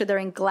and make sure they're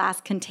in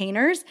glass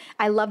containers.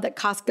 I love that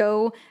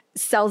Costco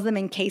sells them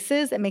in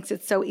cases. It makes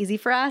it so easy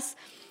for us.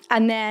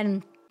 And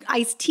then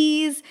iced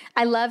teas.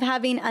 I love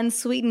having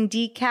unsweetened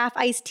decaf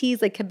iced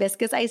teas, like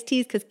hibiscus iced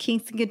teas, because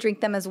Kingston can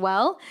drink them as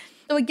well.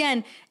 So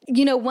again,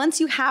 once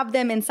you have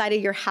them inside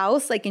of your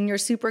house, like, and you're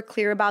super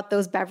clear about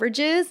those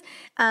beverages,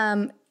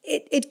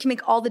 it can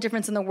make all the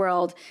difference in the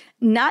world.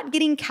 Not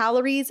getting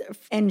calories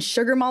and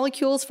sugar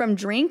molecules from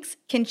drinks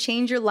can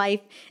change your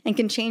life and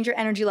can change your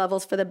energy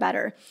levels for the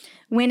better.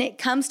 When it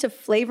comes to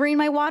flavoring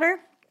my water,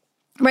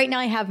 right now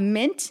I have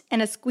mint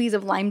and a squeeze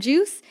of lime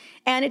juice,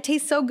 and it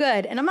tastes so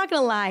good. And I'm not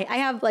gonna lie, I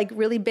have like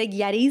really big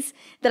Yetis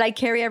that I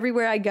carry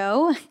everywhere I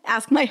go.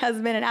 Ask my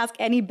husband and ask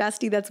any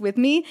bestie that's with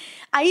me.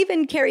 I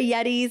even carry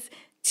Yetis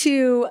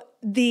to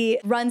the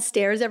run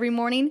stairs every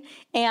morning,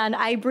 and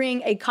I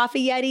bring a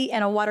coffee Yeti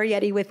and a water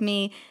Yeti with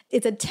me.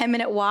 It's a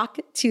 10-minute walk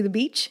to the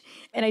beach,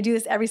 and I do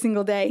this every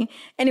single day.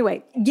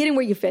 Anyway, get in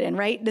where you fit in,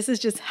 right? This is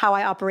just how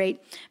I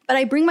operate. But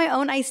I bring my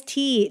own iced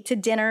tea to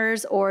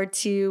dinners or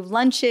to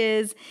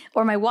lunches,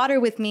 or my water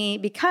with me,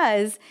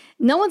 because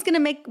no one's gonna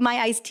make my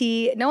iced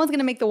tea. No one's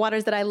gonna make the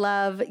waters that I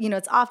love.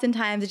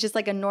 It's just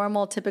like a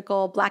normal,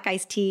 typical black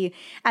iced tea.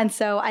 And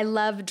so I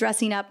love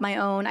dressing up my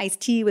own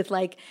iced tea with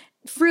like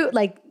fruit,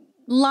 like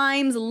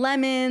limes,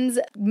 lemons,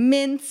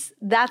 mints.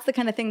 That's the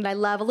kind of thing that I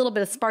love. A little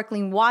bit of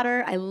sparkling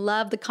water. I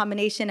love the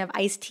combination of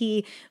iced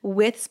tea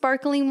with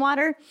sparkling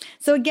water.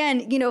 So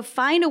again,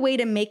 find a way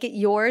to make it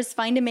yours.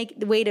 Find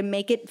a way to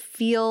make it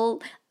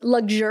feel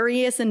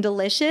luxurious and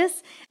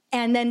delicious,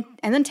 and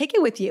then take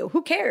it with you.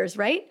 Who cares,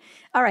 right?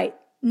 All right,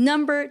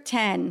 number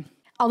 10.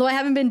 Although I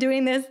haven't been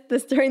doing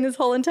this during this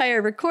whole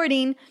entire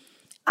recording,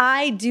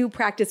 I do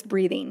practice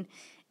breathing.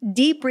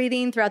 Deep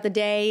breathing throughout the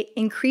day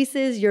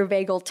increases your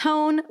vagal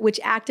tone, which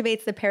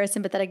activates the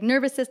parasympathetic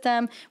nervous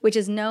system, which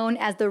is known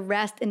as the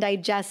rest and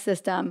digest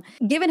system.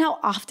 Given how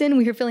often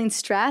we are feeling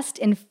stressed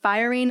and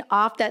firing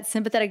off that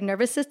sympathetic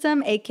nervous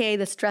system, aka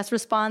the stress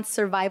response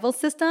survival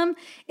system,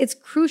 it's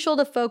crucial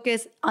to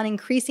focus on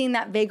increasing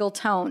that vagal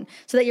tone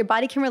so that your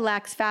body can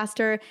relax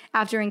faster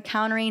after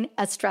encountering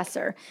a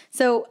stressor.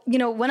 So,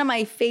 one of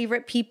my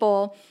favorite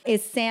people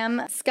is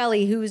Sam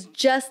Scully, who's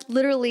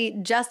literally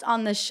just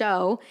on the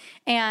show.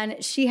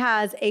 And she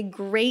has a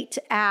great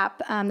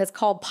app that's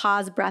called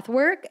Pause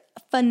Breathwork.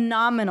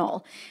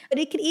 Phenomenal. But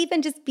it could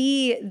even just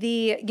be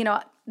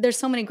there's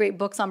so many great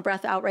books on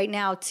breath out right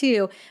now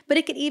too, but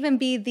it could even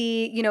be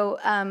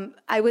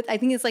I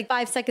think it's like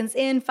 5 seconds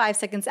in, 5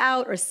 seconds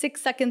out, or 6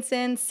 seconds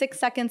in, 6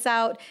 seconds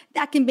out.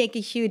 That can make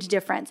a huge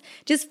difference.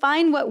 Just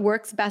find what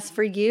works best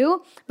for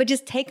you, but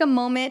just take a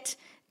moment.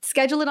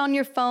 Schedule it on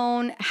your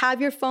phone, have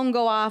your phone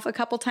go off a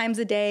couple times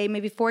a day,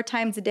 maybe 4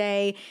 times a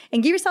day,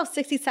 and give yourself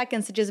 60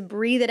 seconds to just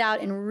breathe it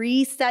out and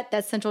reset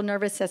that central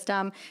nervous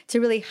system to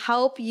really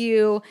help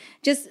you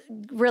just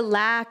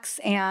relax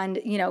and,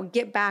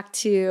 get back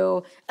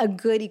to a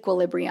good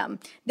equilibrium.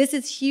 This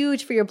is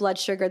huge for your blood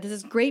sugar. This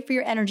is great for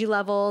your energy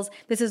levels.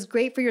 This is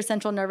great for your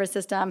central nervous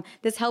system.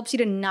 This helps you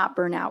to not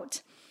burn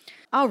out.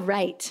 All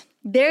right,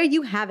 there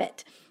you have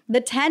it. The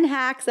 10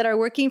 hacks that are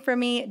working for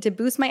me to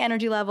boost my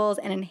energy levels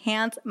and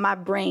enhance my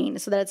brain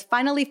so that it's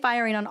finally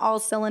firing on all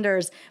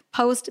cylinders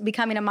post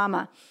becoming a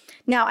mama.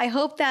 Now, I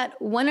hope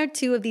that 1 or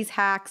 2 of these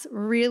hacks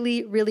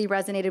really, really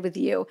resonated with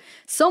you.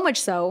 So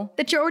much so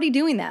that you're already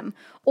doing them,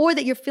 or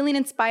that you're feeling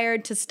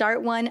inspired to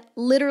start one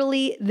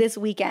literally this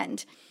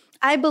weekend.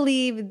 I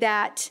believe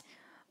that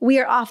we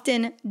are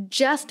often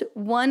just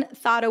one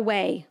thought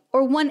away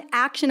or one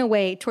action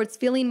away towards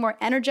feeling more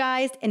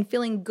energized and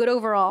feeling good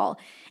overall.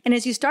 And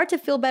as you start to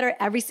feel better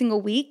every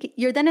single week,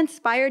 you're then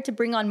inspired to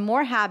bring on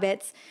more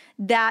habits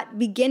that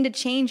begin to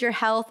change your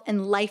health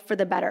and life for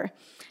the better.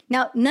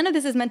 Now, none of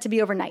this is meant to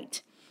be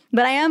overnight,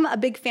 but I am a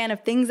big fan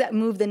of things that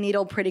move the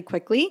needle pretty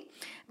quickly.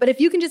 But if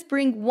you can just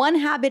bring one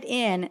habit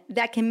in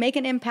that can make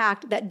an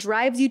impact that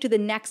drives you to the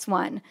next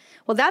one,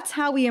 well, that's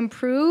how we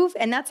improve,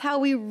 and that's how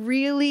we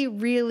really,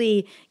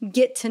 really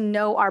get to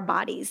know our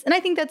bodies. And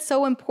I think that's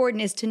so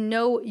important, is to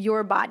know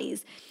your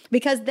bodies.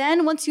 Because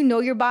then once you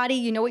know your body,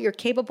 you know what you're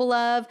capable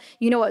of,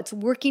 you know what's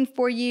working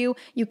for you,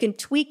 you can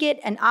tweak it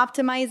and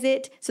optimize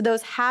it so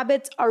those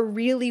habits are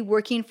really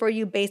working for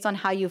you based on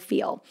how you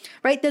feel,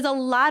 right? There's a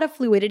lot of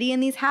fluidity in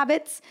these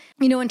habits.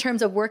 In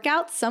terms of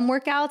workouts, some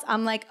workouts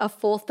I'm like a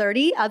full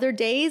 30, other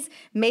days,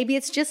 maybe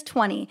it's just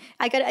 20.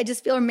 I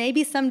just feel, or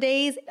maybe some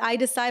days I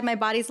decide my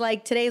body's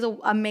like, today's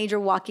a major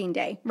walking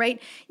day,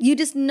 right? You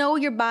just know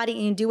your body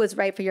and you do what's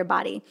right for your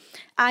body.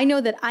 I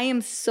know that I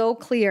am so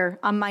clear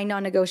on my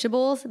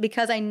non-negotiables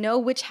because I know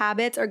which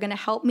habits are going to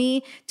help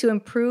me to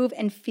improve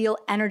and feel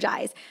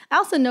energized. I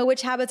also know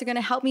which habits are going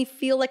to help me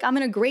feel like I'm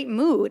in a great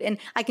mood and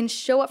I can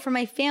show up for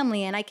my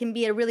family and I can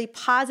be a really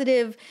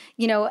positive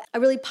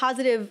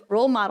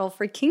role model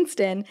for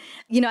Kingston.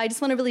 I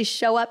just want to really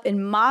show up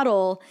and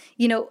model,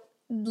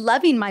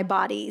 loving my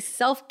body,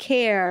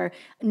 self-care,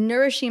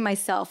 nourishing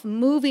myself,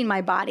 moving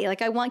my body.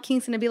 Like I want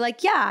Kingston to be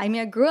like, yeah, I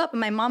mean, I grew up and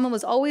my mama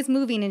was always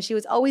moving and she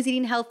was always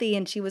eating healthy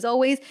and she was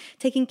always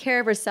taking care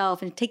of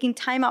herself and taking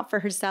time out for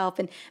herself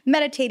and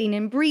meditating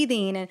and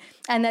breathing.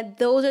 And that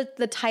those are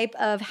the type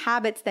of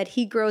habits that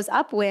he grows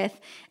up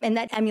with and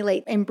that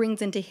emulate and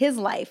brings into his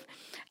life.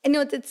 And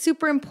it's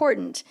super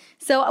important.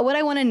 So what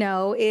I want to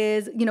know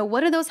is,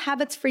 what are those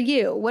habits for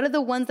you? What are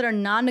the ones that are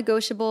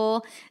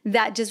non-negotiable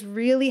that just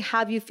really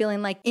have you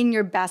feeling like in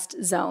your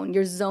best zone,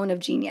 your zone of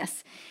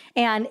genius?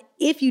 And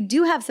if you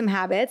do have some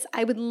habits,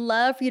 I would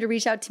love for you to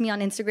reach out to me on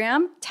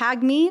Instagram,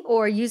 tag me,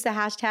 or use the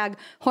hashtag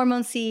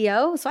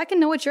HormoneCEO so I can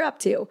know what you're up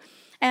to.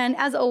 And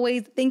as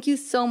always, thank you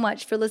so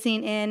much for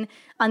listening in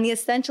on the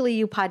Essentially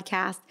You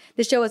podcast.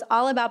 The show is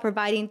all about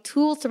providing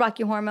tools to rock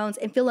your hormones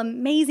and feel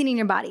amazing in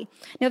your body.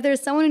 Now, if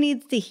there's someone who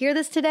needs to hear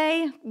this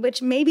today,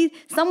 which maybe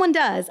someone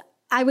does,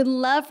 I would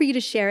love for you to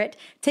share it.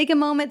 Take a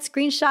moment,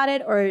 screenshot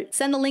it, or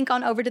send the link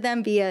on over to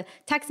them via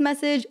text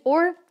message,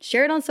 or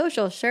share it on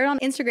social, share it on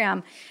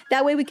Instagram.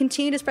 That way we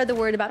continue to spread the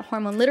word about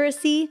hormone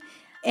literacy.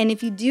 And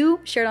if you do,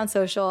 share it on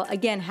social.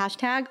 Again,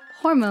 hashtag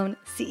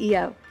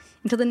HormoneCEO.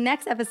 Until the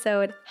next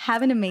episode,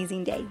 have an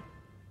amazing day.